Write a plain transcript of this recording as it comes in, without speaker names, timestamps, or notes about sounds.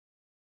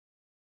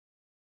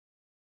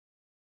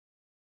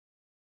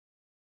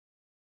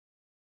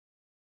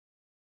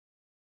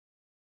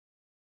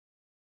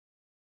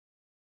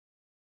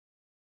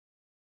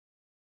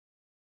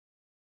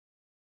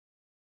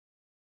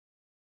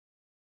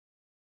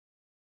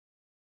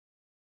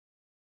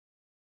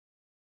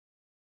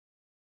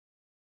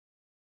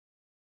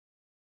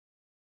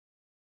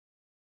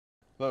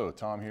Hello,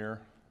 Tom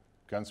here,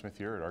 gunsmith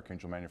here at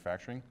Archangel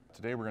Manufacturing.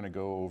 Today we're going to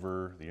go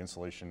over the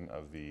installation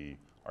of the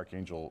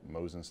Archangel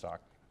Mosin stock,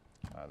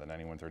 the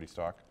 9130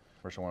 stock.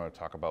 First I want to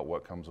talk about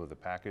what comes with the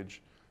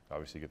package.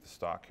 Obviously you get the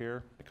stock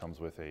here. It comes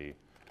with a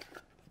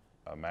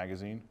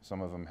magazine.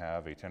 Some of them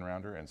have a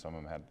 10-rounder and some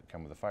of them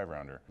come with a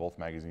 5-rounder. Both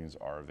magazines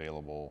are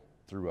available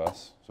through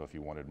us, so if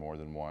you wanted more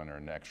than one or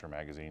an extra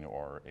magazine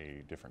or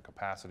a different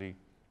capacity,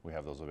 we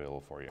have those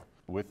available for you.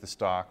 With the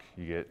stock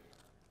you get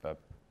a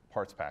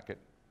parts packet,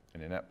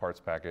 and in that parts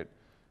packet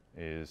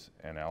is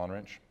an Allen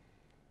wrench,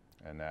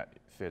 and that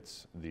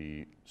fits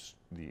the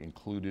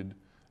included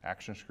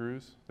action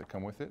screws that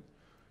come with it.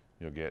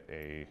 You'll get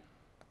a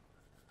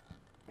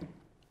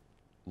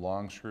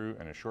long screw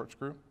and a short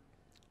screw.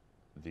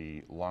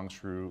 The long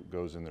screw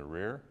goes in the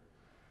rear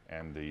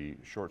and the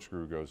short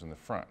screw goes in the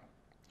front.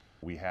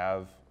 We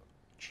have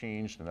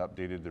changed and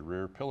updated the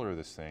rear pillar of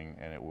this thing,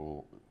 and it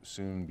will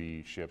soon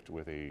be shipped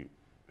with a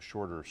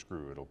shorter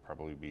screw. It'll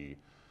probably be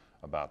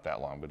about that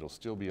long, but it'll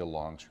still be a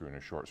long screw and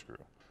a short screw.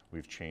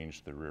 We've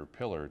changed the rear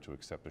pillar to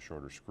accept a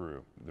shorter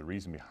screw. The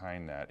reason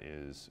behind that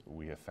is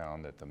we have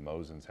found that the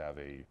Mosins have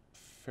a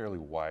fairly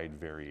wide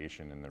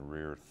variation in the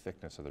rear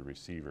thickness of the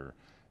receiver,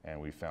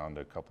 and we found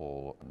a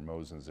couple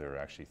Mosins that are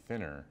actually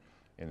thinner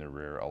in the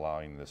rear,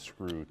 allowing the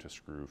screw to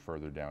screw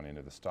further down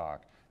into the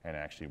stock and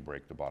actually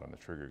break the bottom of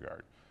the trigger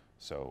guard.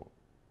 So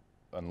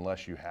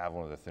unless you have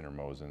one of the thinner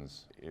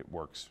Mosins, it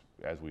works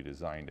as we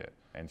designed it.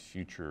 And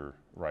future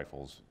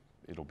rifles,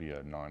 it'll be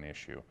a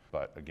non-issue.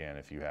 But again,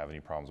 if you have any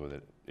problems with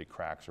it, it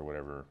cracks or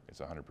whatever, it's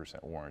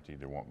 100% warranty.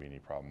 There won't be any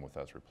problem with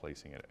us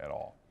replacing it at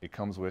all. It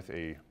comes with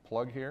a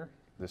plug here.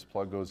 This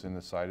plug goes in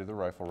the side of the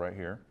rifle right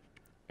here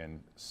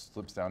and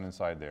slips down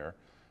inside there.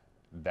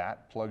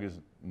 That plug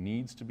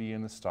needs to be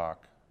in the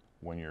stock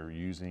when you're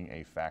using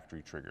a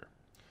factory trigger.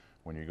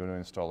 When you're going to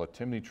install a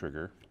Timney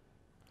trigger,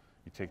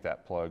 you take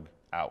that plug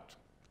out,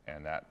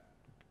 and that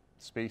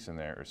space in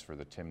there is for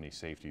the Timney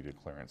safety to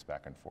clearance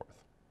back and forth.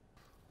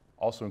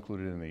 Also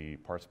included in the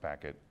parts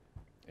packet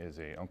is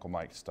a Uncle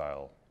Mike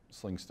style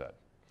sling stud.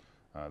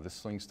 This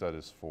sling stud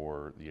is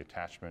for the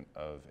attachment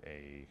of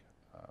a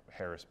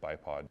Harris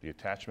bipod. The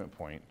attachment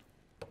point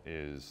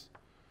is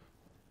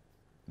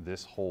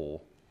this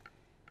hole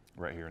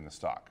right here in the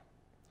stock.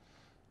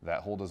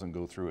 That hole doesn't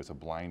go through, it's a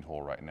blind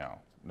hole right now.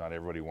 Not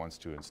everybody wants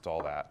to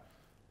install that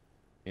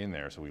in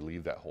there, so we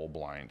leave that hole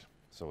blind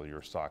so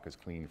your stock is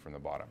clean from the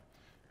bottom.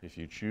 If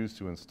you choose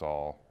to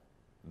install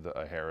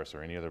a Harris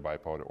or any other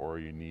bipod, or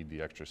you need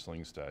the extra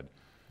sling stud,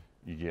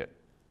 you get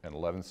an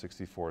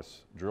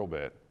 11/64 drill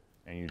bit,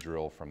 and you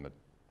drill from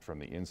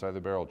the inside of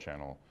the barrel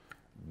channel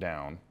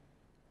down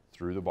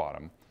through the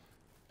bottom,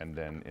 and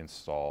then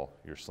install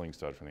your sling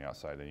stud from the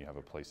outside. Then you have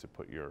a place to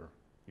put either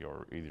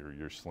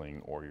your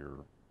sling or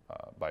your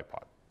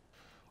bipod.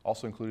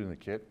 Also included in the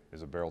kit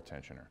is a barrel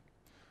tensioner.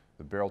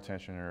 The barrel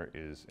tensioner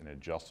is an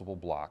adjustable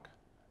block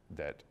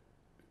that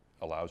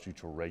allows you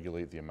to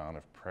regulate the amount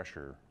of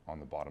pressure on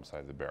the bottom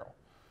side of the barrel.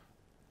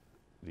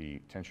 The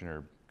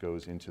tensioner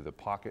goes into the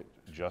pocket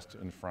just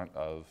in front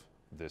of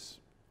this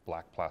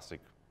black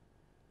plastic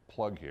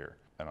plug here,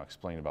 and I'll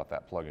explain about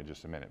that plug in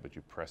just a minute, but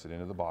you press it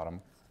into the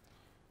bottom,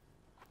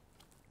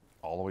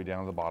 all the way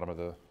down to the bottom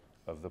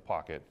of the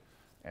pocket,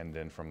 and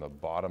then from the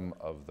bottom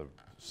of the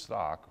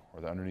stock,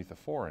 or underneath the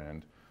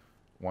forend,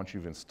 once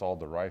you've installed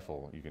the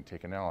rifle, you can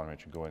take an Allen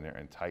wrench and go in there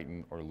and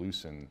tighten or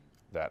loosen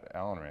that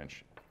Allen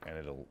wrench, and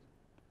it'll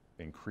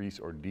increase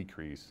or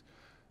decrease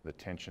the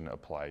tension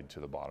applied to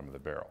the bottom of the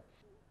barrel.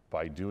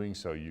 By doing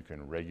so, you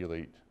can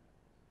regulate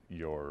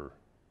your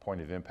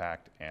point of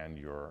impact and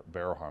your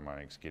barrel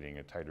harmonics, getting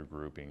a tighter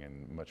grouping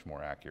and much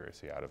more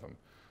accuracy out of them.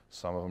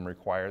 Some of them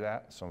require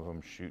that, some of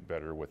them shoot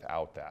better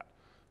without that.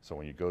 So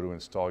when you go to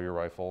install your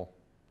rifle,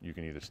 you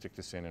can either stick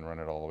this in and run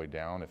it all the way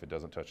down. If it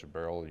doesn't touch the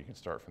barrel, you can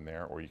start from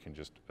there, or you can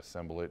just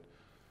assemble it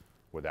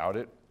without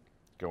it,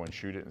 go and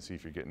shoot it and see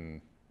if you're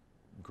getting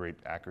great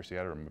accuracy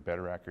out of it or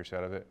better accuracy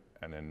out of it,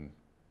 and then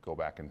go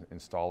back and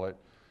install it.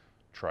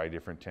 Try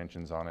different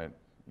tensions on it.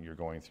 You're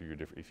going through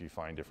if you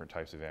find different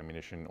types of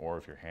ammunition, or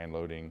if you're hand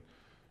loading,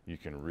 you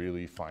can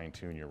really fine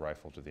tune your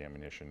rifle to the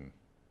ammunition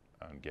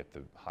and get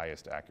the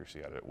highest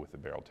accuracy out of it with the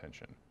barrel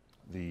tension.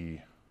 The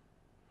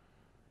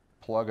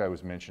plug I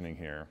was mentioning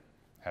here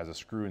has a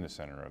screw in the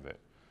center of it.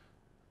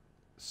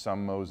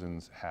 Some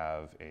Mosins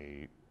have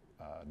a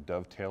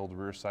dovetailed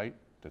rear sight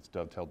that's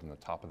dovetailed in the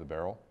top of the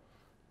barrel.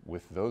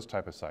 With those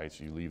type of sights,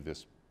 you leave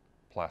this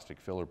plastic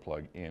filler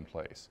plug in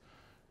place.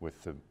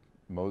 With the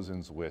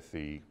Mosins with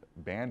the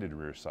banded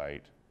rear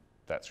sight,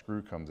 that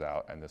screw comes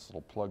out and this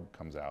little plug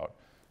comes out,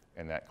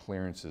 and that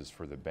clearances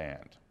for the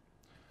band.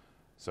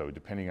 So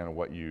depending on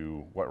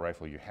what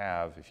rifle you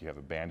have, if you have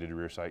a banded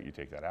rear sight, you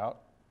take that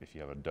out. If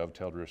you have a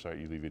dovetailed rear sight,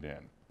 you leave it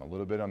in. A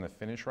little bit on the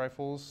finish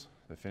rifles.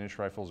 The finish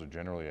rifles are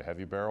generally a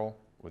heavy barrel.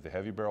 With the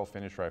heavy barrel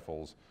finish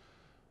rifles,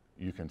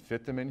 you can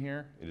fit them in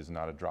here. It is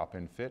not a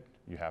drop-in fit.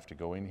 You have to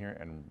go in here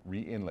and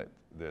re-inlet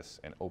this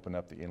and open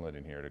up the inlet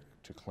in here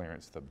to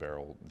clearance the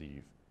barrel,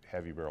 the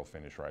heavy barrel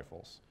finish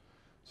rifles.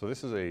 So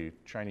this is a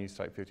Chinese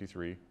Type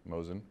 53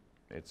 Mosin.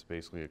 It's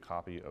basically a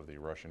copy of the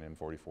Russian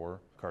M44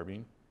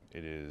 carbine.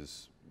 It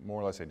is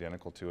more or less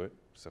identical to it,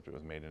 except it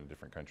was made in a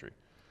different country.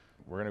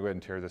 We're going to go ahead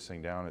and tear this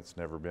thing down. It's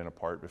never been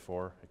apart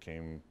before.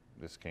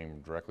 This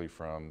came directly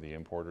from the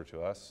importer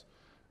to us,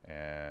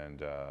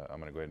 and I'm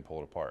going to go ahead and pull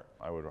it apart.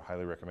 I would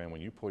highly recommend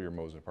when you pull your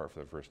Mosin apart for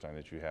the first time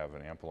that you have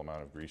an ample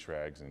amount of grease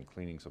rags and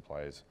cleaning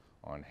supplies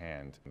on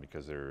hand,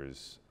 because there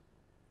is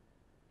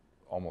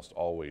almost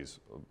always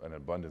an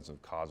abundance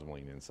of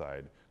cosmoline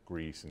inside,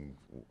 grease and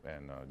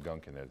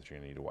gunk in there that you're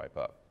going to need to wipe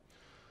up.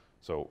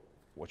 So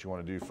what you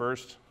want to do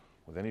first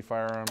with any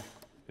firearm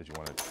is you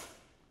want to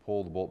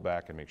pull the bolt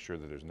back and make sure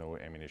that there's no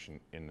ammunition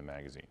in the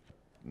magazine.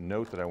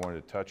 Note that I wanted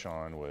to touch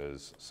on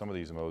was some of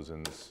these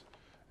Mosins,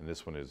 and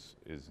this one is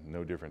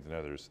no different than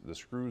others, the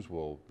screws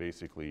will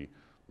basically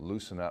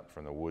loosen up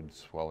from the wood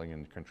swelling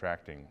and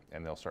contracting,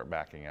 and they'll start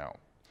backing out.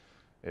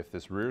 If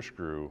this rear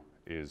screw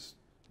is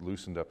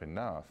loosened up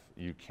enough,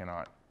 you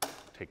cannot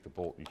take the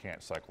bolt, you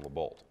can't cycle the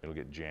bolt. It'll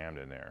get jammed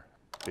in there.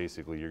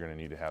 Basically, you're going to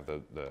need to have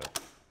the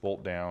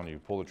bolt down, you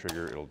pull the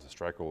trigger, the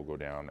striker will go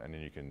down, and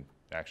then you can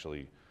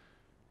actually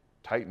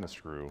tighten the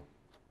screw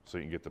so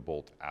you can get the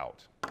bolt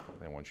out.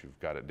 Then once you've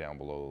got it down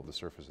below the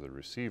surface of the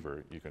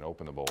receiver, you can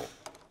open the bolt,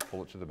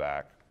 pull it to the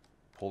back,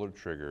 pull the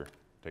trigger,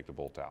 take the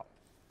bolt out.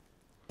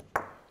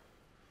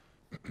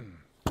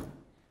 We're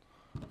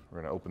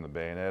going to open the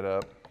bayonet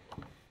up.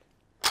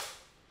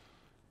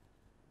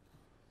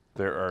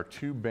 There are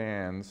two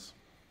bands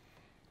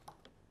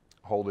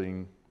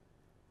holding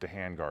the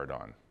handguard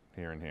on,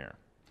 here and here.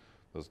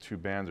 Those two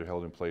bands are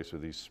held in place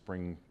with these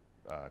spring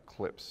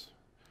clips.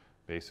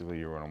 Basically,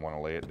 you're going to want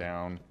to lay it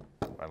down.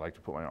 I like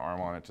to put my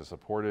arm on it to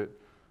support it,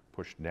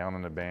 push down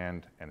on the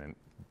band, and then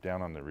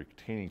down on the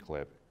retaining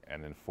clip,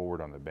 and then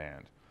forward on the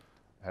band.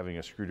 Having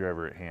a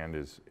screwdriver at hand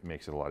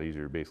makes it a lot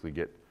easier to basically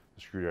get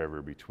the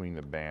screwdriver between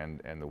the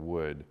band and the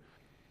wood.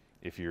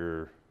 If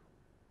you're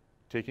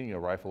taking a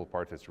rifle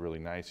apart that's really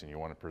nice and you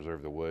want to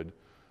preserve the wood,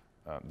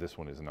 this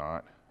one is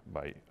not.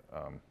 By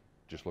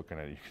just looking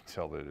at it, you can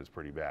tell that it's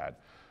pretty bad.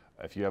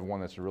 If you have one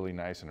that's really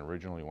nice and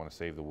original, you want to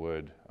save the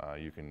wood,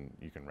 you can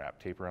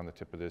wrap tape around the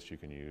tip of this. You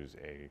can use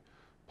a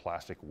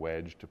plastic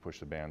wedge to push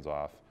the bands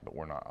off, but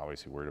we're not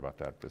obviously worried about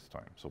that this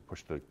time. So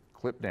push the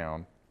clip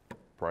down,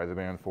 pry the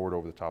band forward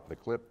over the top of the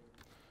clip,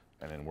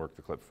 and then work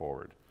the clip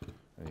forward.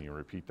 And you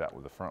repeat that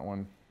with the front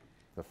one.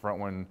 The front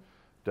one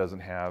doesn't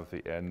have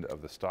the end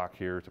of the stock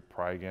here to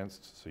pry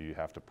against, so you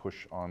have to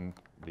push on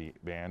the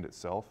band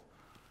itself,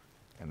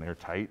 and they're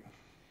tight.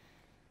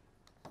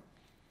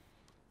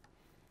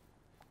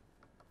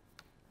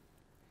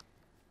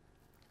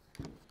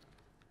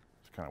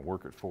 Just kind of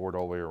work it forward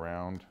all the way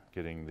around,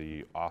 getting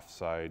the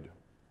offside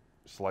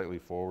slightly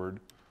forward,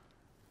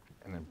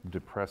 and then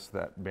depress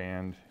that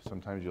band.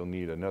 Sometimes you'll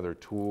need another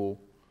tool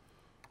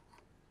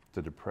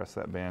to depress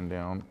that band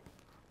down.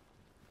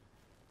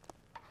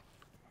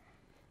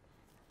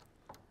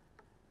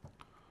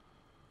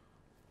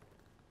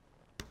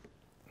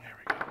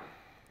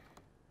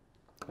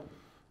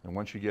 And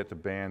once you get the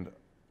band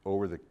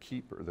over the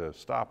keeper, the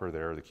stopper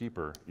there, the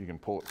keeper, you can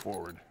pull it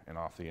forward and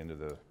off the end of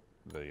the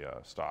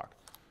stock,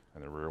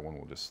 and the rear one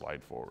will just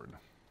slide forward.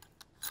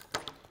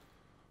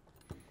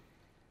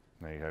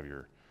 Now you have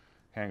your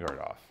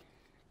handguard off.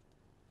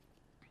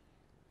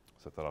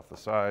 Set that off the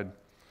side,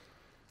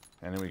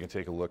 and then we can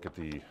take a look at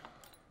the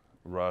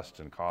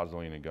rust and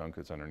cosmoline and gunk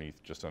that's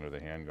underneath, just under the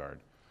handguard.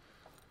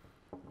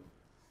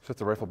 Set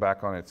the rifle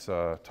back on its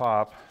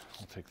top.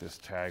 We'll take this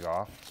tag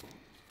off.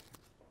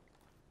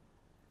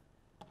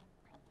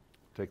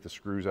 Take the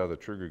screws out of the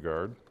trigger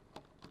guard.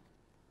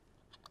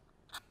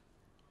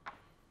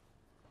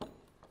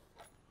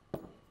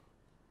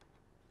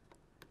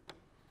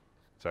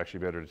 It's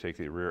actually better to take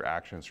the rear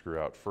action screw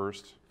out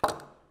first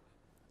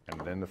and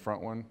then the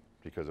front one,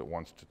 because it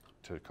wants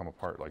to come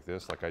apart like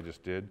this, like I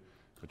just did,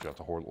 but you have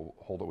to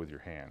hold it with your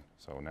hand.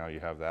 So now you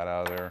have that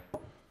out of there.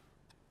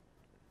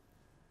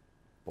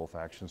 Both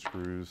action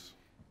screws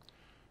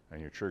and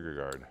your trigger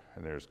guard.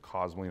 And there's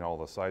cosmoline all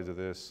the sides of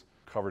this,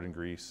 covered in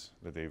grease.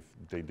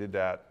 They did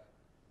that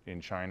in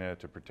China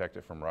to protect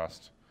it from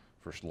rust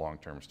for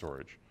long-term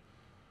storage.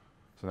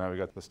 So now we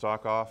got the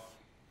stock off.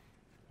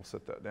 We'll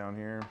set that down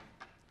here.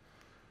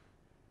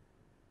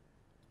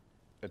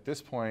 At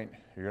this point,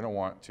 you're going to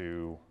want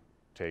to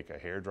take a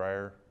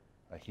hairdryer,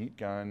 a heat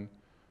gun,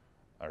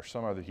 or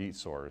some other heat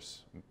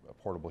source, a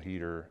portable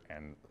heater,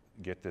 and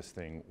get this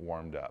thing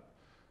warmed up.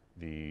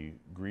 The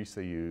grease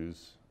they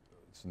use,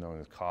 it's known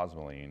as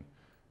cosmoline,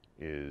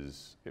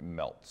 it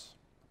melts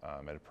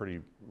at a pretty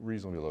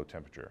reasonably low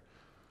temperature.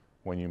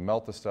 When you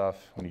melt the stuff,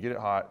 when you get it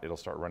hot, it'll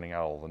start running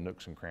out all the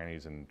nooks and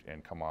crannies and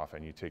come off,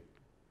 and you take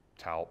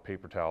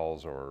paper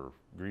towels or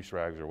grease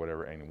rags or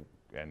whatever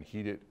and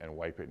heat it and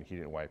wipe it and heat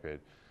it and wipe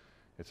it.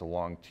 It's a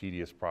long,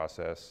 tedious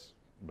process,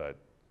 but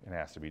it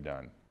has to be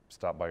done.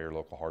 Stop by your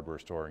local hardware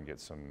store and get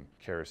some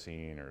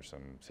kerosene or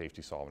some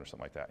safety solvent or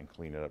something like that and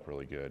clean it up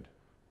really good.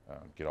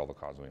 Get all the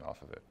cosmoline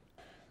off of it.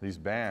 These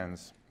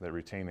bands that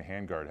retain the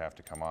handguard have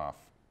to come off.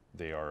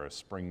 They are a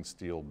spring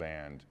steel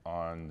band.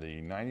 On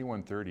the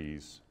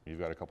 9130s, you've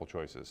got a couple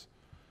choices.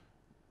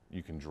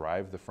 You can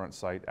drive the front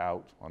sight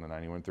out on the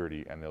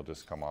 9130 and they'll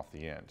just come off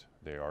the end.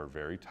 They are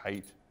very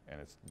tight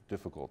and it's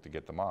difficult to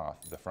get them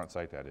off, the front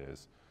sight that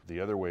is. The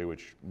other way,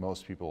 which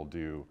most people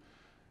do,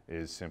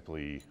 is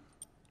simply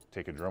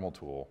take a Dremel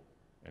tool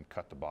and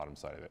cut the bottom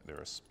side of it. They're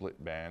a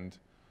split band,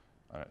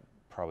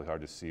 probably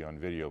hard to see on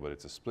video, but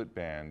it's a split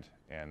band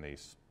and they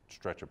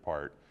stretch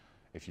apart.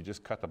 If you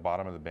just cut the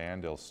bottom of the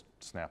band, they'll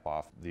snap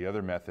off. The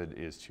other method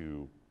is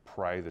to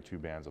pry the two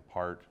bands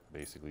apart,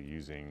 basically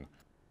using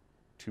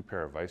two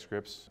pair of vice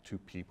grips. Two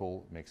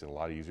people makes it a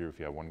lot easier if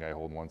you have one guy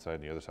holding one side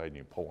and the other side and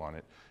you pull on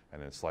it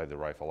and then slide the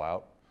rifle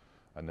out.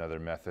 Another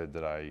method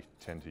that I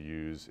tend to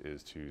use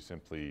is to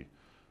simply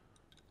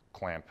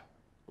clamp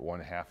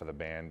one half of the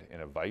band in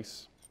a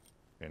vise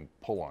and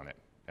pull on it,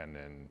 and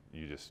then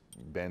you just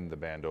bend the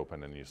band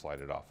open and you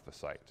slide it off the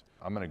sight.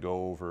 I'm going to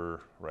go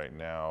over right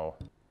now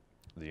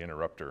the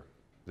interrupter.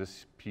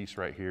 This piece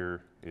right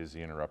here is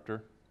the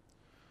interrupter.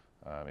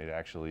 It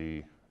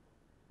actually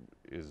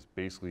is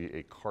basically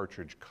a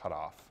cartridge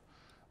cutoff.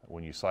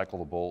 When you cycle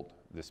the bolt,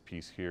 this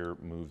piece here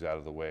moves out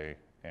of the way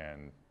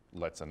and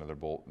lets another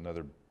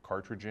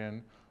cartridge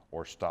in,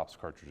 or stops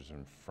cartridges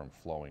from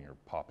flowing or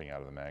popping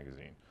out of the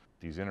magazine.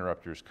 These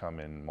interrupters come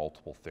in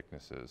multiple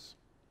thicknesses.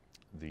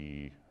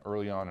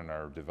 Early on in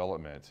our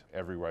development,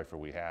 every rifle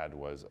we had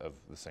was of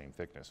the same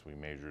thickness. We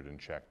measured and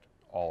checked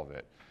all of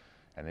it.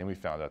 And then we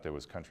found out there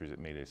was countries that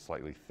made a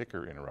slightly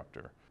thicker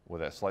interrupter.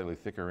 With that slightly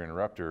thicker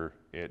interrupter,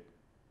 it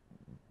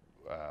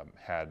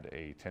had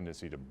a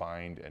tendency to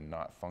bind and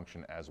not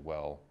function as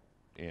well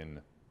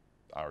in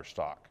our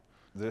stock.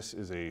 This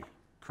is a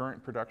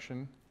current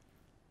production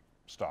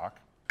stock.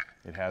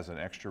 It has an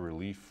extra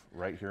relief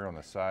right here on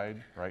the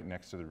side, right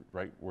next to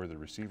right where the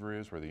receiver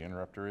is, where the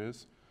interrupter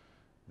is.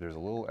 There's a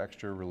little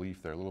extra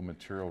relief there, a little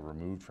material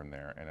removed from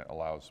there, and it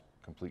allows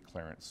complete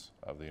clearance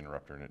of the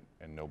interrupter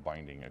and no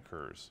binding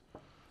occurs.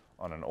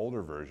 On an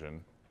older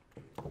version,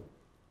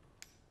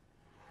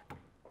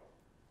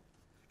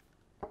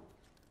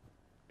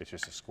 it's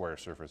just a square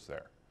surface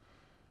there.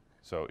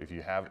 So if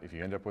you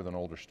end up with an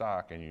older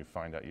stock and you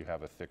find out you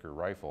have a thicker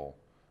rifle,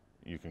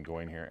 you can go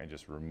in here and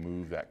just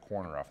remove that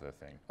corner off of the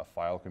thing. A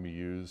file can be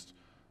used.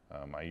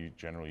 I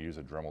generally use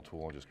a Dremel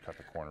tool and just cut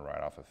the corner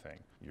right off the thing.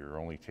 You're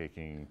only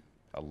taking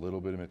a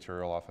little bit of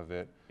material off of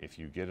it. If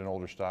you get an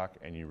older stock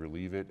and you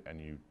relieve it,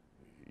 and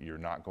you're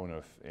not going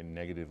to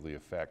negatively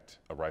affect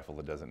a rifle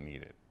that doesn't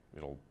need it.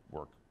 It'll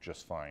work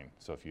just fine.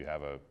 So if you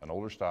have an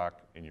older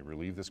stock and you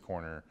relieve this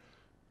corner,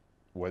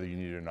 whether you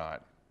need it or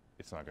not,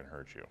 it's not going to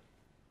hurt you.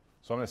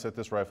 So I'm going to set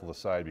this rifle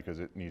aside because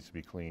it needs to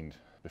be cleaned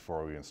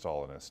before we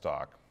install it in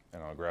stock.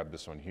 And I'll grab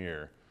this one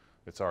here.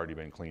 It's already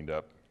been cleaned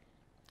up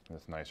and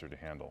it's nicer to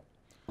handle.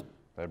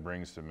 That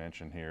brings to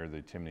mention here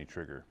the Timney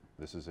trigger.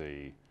 This is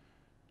a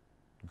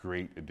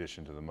great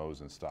addition to the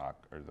Mosin stock,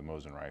 or the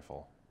Mosin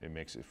rifle. It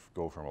makes it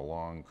go from a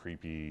long,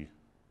 creepy,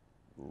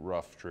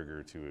 rough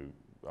trigger to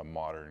a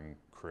modern,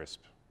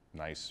 crisp,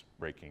 nice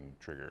braking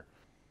trigger.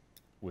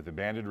 With the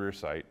banded rear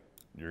sight,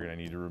 you're going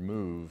to need to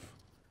remove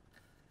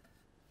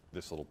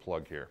this little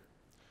plug here.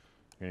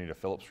 You need a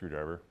Phillips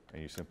screwdriver,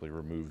 and you simply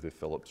remove the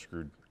Phillips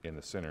screw in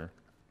the center,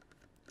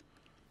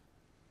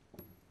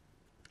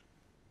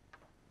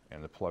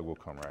 and the plug will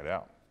come right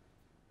out.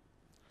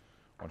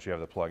 Once you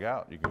have the plug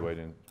out, you can go ahead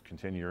and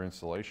continue your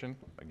installation.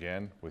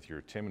 Again, with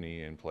your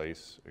Timney in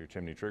place, your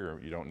Timney trigger,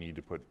 you don't need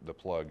to put the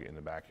plug in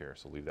the back here,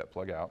 so leave that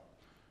plug out.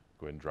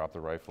 Go ahead and drop the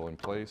rifle in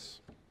place,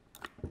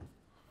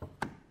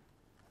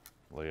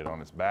 lay it on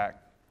its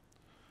back,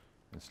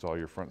 install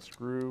your front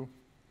screw,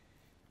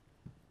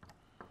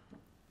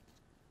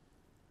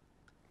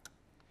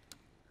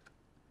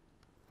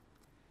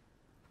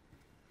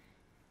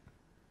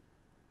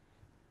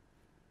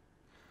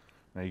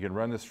 now you can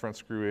run this front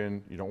screw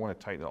in. You don't want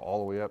to tighten it all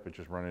the way up, but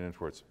just run it in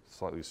where it's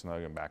slightly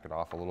snug and back it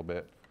off a little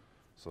bit.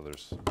 So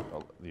there's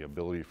the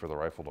ability for the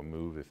rifle to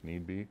move if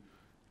need be. And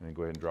then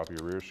go ahead and drop your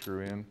rear screw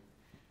in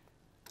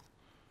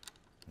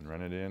and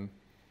run it in.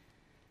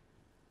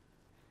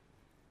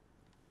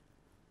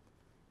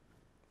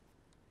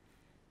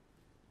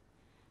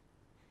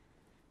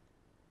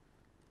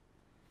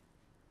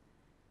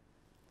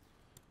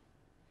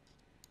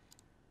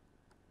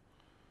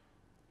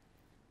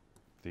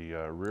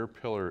 The rear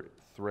pillar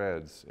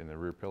threads in the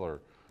rear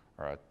pillar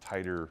are a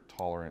tighter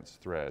tolerance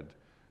thread,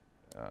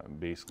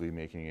 basically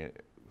making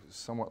it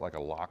somewhat like a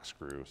lock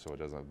screw so it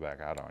doesn't back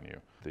out on you.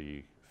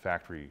 The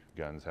factory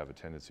guns have a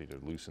tendency to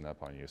loosen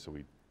up on you, so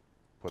we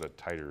put a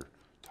tighter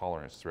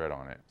tolerance thread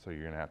on it. So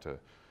you're going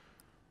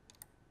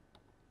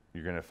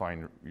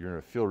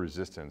to feel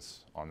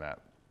resistance on that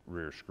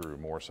rear screw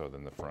more so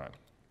than the front.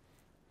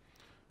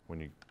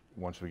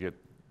 Once we get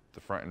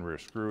the front and rear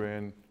screw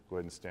in, go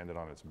ahead and stand it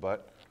on its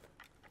butt.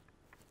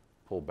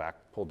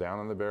 Pull down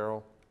on the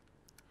barrel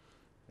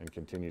and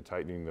continue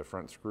tightening the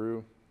front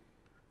screw.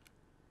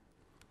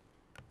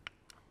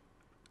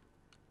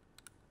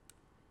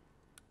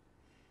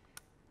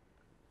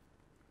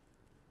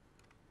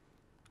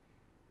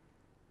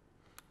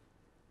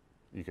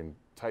 You can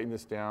tighten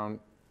this down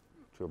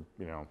to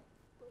a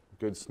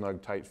good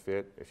snug tight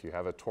fit. If you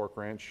have a torque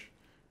wrench,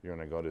 You're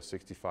going to go to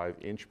 65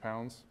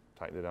 inch-pounds,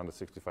 tighten it down to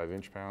 65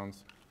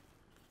 inch-pounds.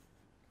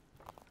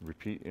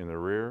 Repeat in the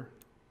rear,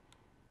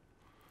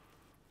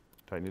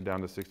 tighten it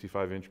down to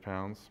 65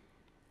 inch-pounds.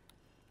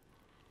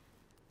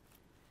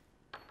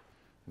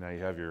 Now you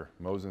have your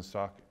Mosin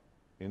stock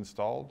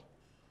installed,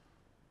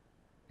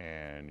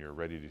 and you're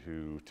ready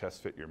to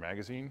test fit your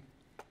magazine.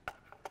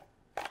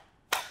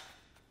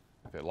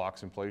 If it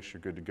locks in place,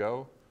 you're good to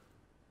go.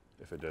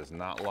 If it does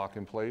not lock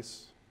in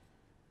place,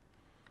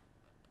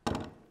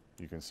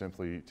 you can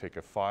simply take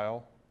a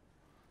file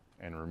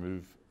and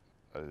remove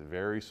a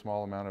very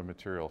small amount of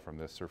material from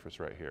this surface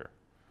right here.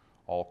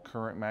 All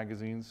current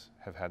magazines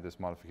have had this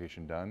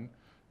modification done,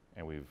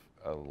 and we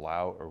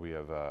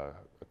have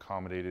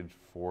accommodated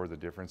for the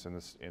difference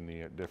in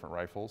the different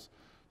rifles.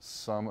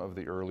 Some of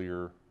the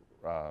earlier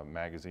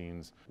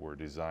magazines were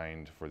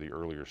designed for the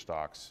earlier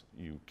stocks.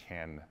 You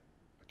can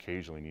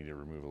occasionally need to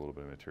remove a little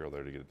bit of material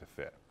there to get it to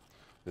fit.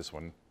 This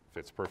one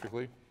fits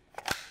perfectly.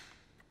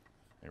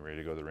 And ready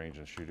to go to the range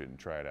and shoot it and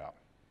try it out.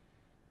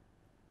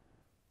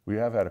 We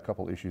have had a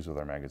couple issues with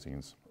our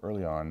magazines.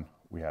 Early on,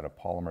 we had a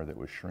polymer that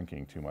was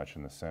shrinking too much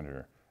in the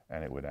center,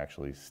 and it would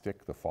actually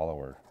stick the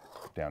follower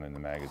down in the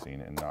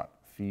magazine and not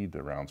feed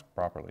the rounds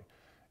properly.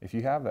 If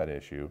you have that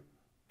issue,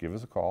 give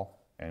us a call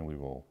and we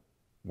will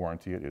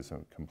warranty it. It's a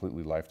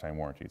completely lifetime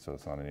warranty, so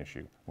it's not an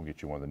issue. We'll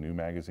get you one of the new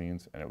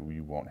magazines and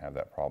you won't have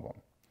that problem.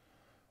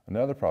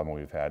 Another problem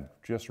we've had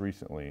just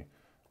recently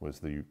was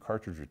the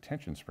cartridge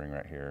retention spring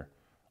right here.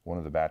 One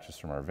of the batches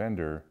from our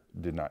vendor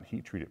did not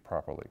heat treat it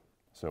properly.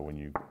 So when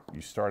you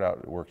start out,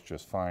 it works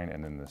just fine,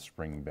 and then the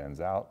spring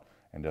bends out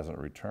and doesn't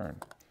return.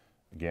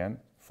 Again,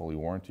 fully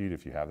warranted.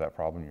 If you have that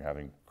problem, you're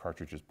having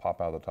cartridges pop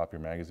out of the top of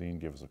your magazine,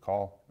 give us a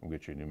call. We'll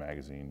get you a new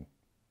magazine,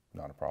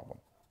 not a problem.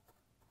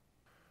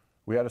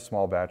 We had a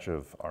small batch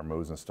of our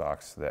Mosin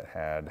stocks that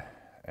had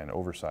an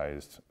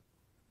oversized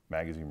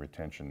magazine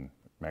retention,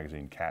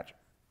 magazine catch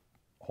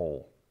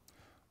hole.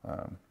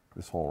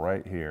 This hole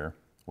right here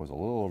was a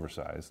little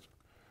oversized,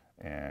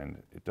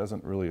 and it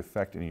doesn't really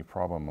affect any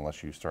problem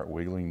unless you start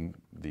wiggling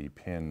the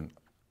pin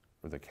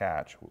or the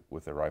catch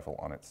with the rifle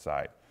on its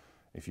side.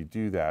 If you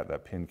do that,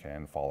 that pin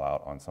can fall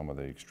out on some of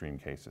the extreme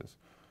cases.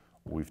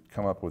 We've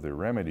come up with a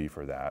remedy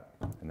for that,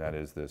 and that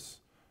is this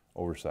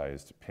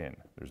oversized pin.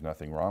 There's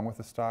nothing wrong with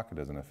the stock. It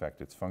doesn't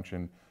affect its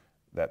function.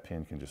 That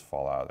pin can just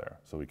fall out of there.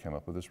 So we came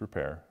up with this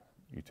repair.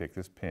 You take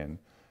this pin.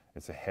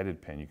 It's a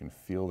headed pin. You can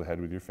feel the head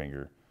with your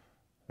finger.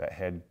 That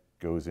head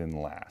goes in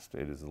last.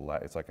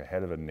 It's like a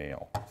head of a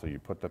nail. So you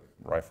put the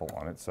rifle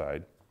on its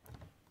side,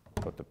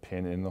 put the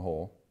pin in the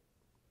hole,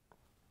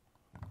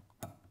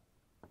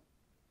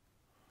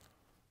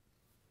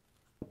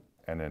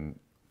 and then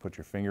put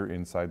your finger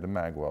inside the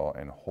mag well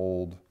and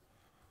hold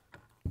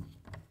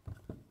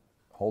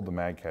the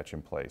mag catch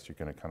in place. You're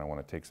going to kind of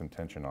want to take some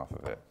tension off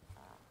of it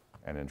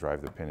and then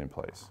drive the pin in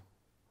place.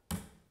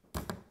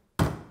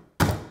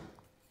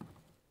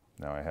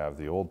 Now I have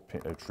the old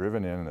pin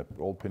driven in, and the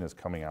old pin is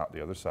coming out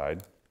the other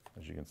side,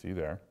 as you can see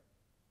there.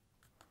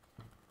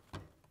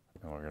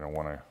 And we're going to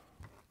want to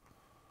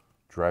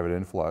drive it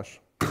in flush.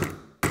 Grab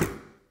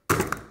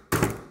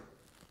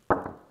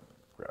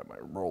my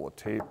roll of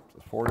tape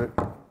to support it.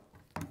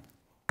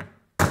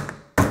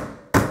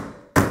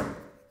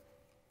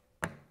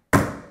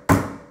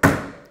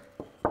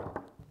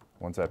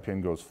 Once that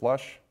pin goes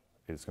flush,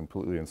 it's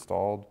completely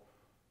installed.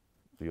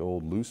 The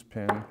old loose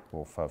pin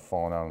will have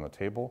fallen out on the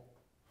table.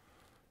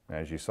 And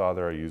as you saw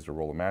there, I used a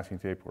roll of masking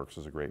tape. Works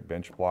as a great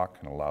bench block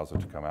and allows it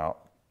to come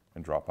out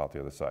and drop out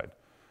the other side.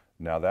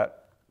 Now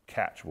that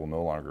catch will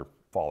no longer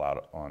fall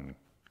out on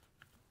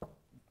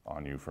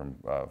you from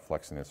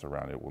flexing this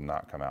around. It will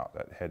not come out.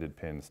 That headed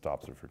pin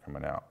stops it from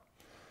coming out.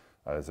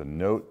 As a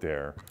note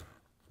there,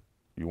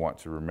 you want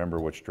to remember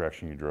which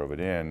direction you drove it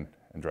in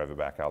and drive it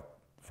back out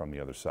from the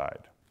other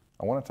side.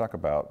 I want to talk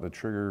about the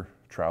trigger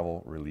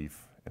travel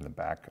relief in the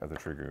back of the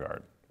trigger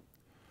guard.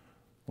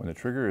 When the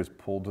trigger is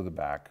pulled to the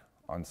back,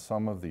 on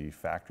some of the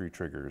factory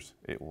triggers,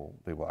 they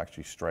will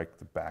actually strike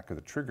the back of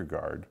the trigger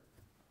guard.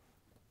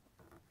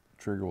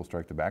 The trigger will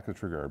strike the back of the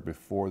trigger guard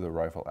before the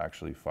rifle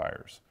actually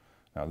fires.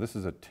 Now this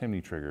is a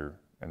Timney trigger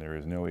and there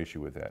is no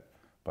issue with it,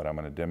 but I'm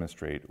going to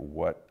demonstrate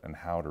what and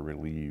how to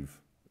relieve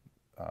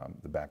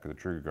the back of the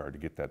trigger guard to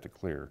get that to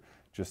clear,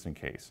 just in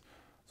case.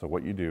 So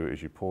what you do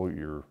is you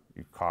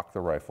cock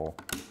the rifle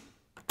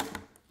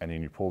and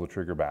then you pull the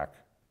trigger back,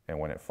 and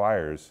when it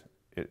fires,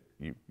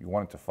 you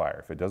want it to fire.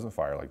 If it doesn't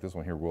fire, like this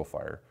one here will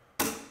fire,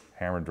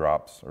 hammer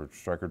drops or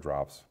striker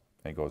drops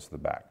and it goes to the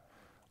back.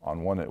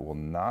 On one that will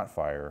not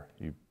fire,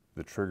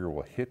 the trigger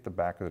will hit the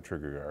back of the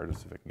trigger guard.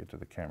 Let's see if I can get to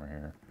the camera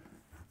here.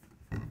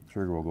 The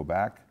trigger will go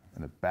back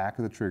and the back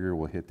of the trigger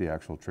will hit the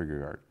actual trigger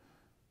guard.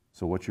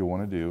 So what you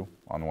want to do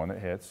on one that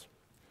hits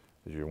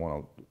is you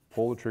want to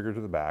pull the trigger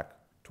to the back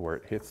to where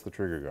it hits the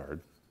trigger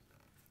guard,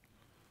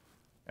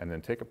 and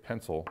then take a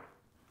pencil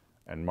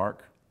and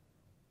mark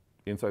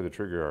inside the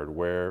trigger guard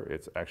where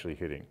it's actually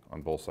hitting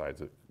on both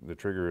sides. The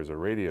trigger is a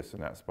radius in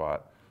that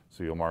spot,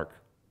 so you'll mark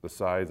the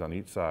sides on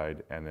each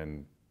side and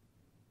then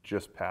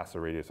just pass the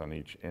radius on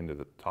each end of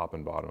the top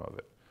and bottom of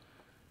it.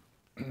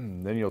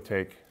 Then you'll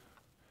take,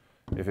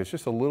 if it's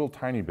just a little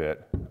tiny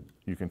bit,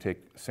 you can take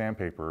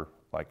sandpaper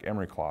like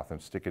emery cloth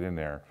and stick it in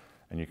there,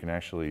 and you can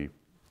actually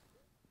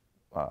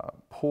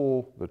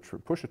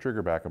push the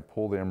trigger back and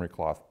pull the emery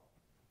cloth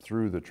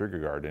through the trigger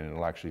guard, and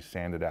it'll actually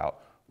sand it out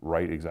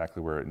right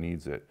exactly where it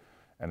needs it,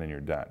 and then you're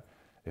done.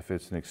 If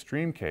it's an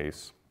extreme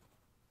case,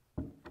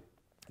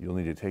 you'll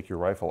need to take your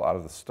rifle out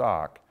of the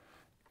stock,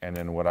 and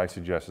then what I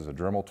suggest is a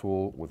Dremel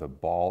tool with a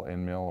ball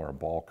end mill or a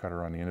ball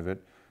cutter on the end of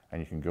it, and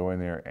you can go in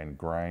there and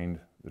grind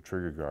the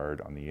trigger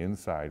guard on the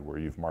inside where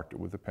you've marked it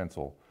with a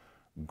pencil,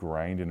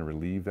 grind and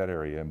relieve that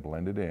area and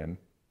blend it in,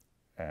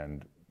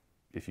 and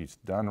if it's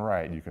done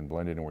right, you can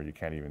blend it in where you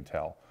can't even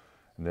tell.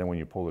 And then when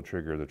you pull the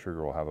trigger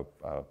will have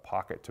a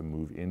pocket to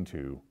move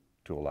into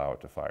to allow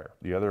it to fire.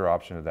 The other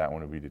option of that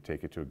one would be to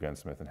take it to a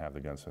gunsmith and have the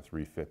gunsmith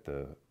refit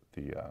the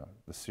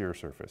sear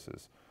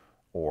surfaces.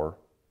 Or,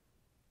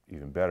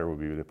 even better, would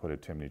be to put a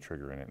Timney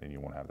trigger in it, and you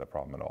won't have that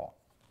problem at all.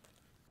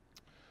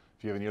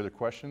 If you have any other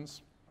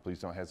questions, please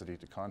don't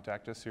hesitate to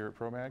contact us here at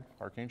ProMag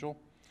Archangel.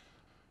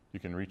 You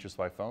can reach us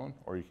by phone,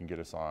 or you can get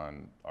us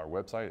on our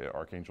website at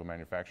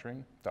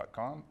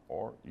archangelmanufacturing.com,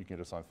 or you can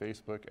get us on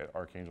Facebook at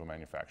Archangel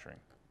Manufacturing.